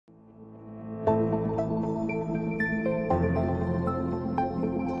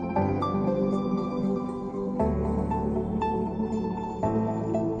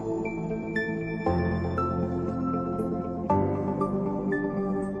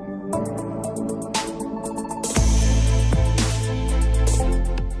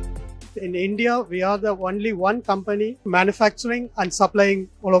In India, we are the only one company manufacturing and supplying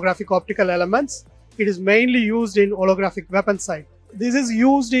holographic optical elements. It is mainly used in holographic weapon sight. This is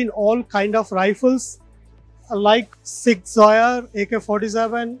used in all kind of rifles like SIG Sauer,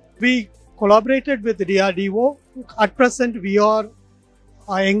 AK-47. We collaborated with DRDO. At present, we are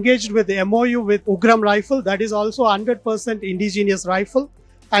engaged with the MOU with Ugram rifle. That is also 100% indigenous rifle.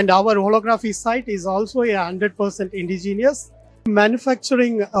 And our holography sight is also a 100% indigenous.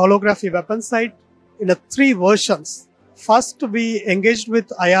 Manufacturing holography weapon sight in 3 versions. First, we engaged with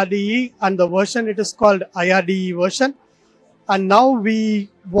IRDE, and the version it is called IRDE version. And now we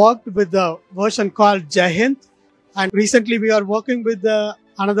worked with the version called Jai Hind. And recently we are working with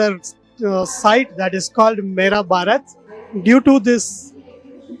another site that is called Mera Bharat. Due to this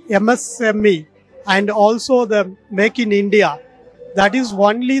MSME and also the Make in India, that is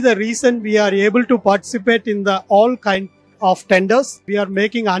only the reason we are able to participate in the all kind of tenders. We are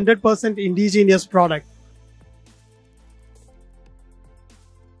making 100% indigenous product.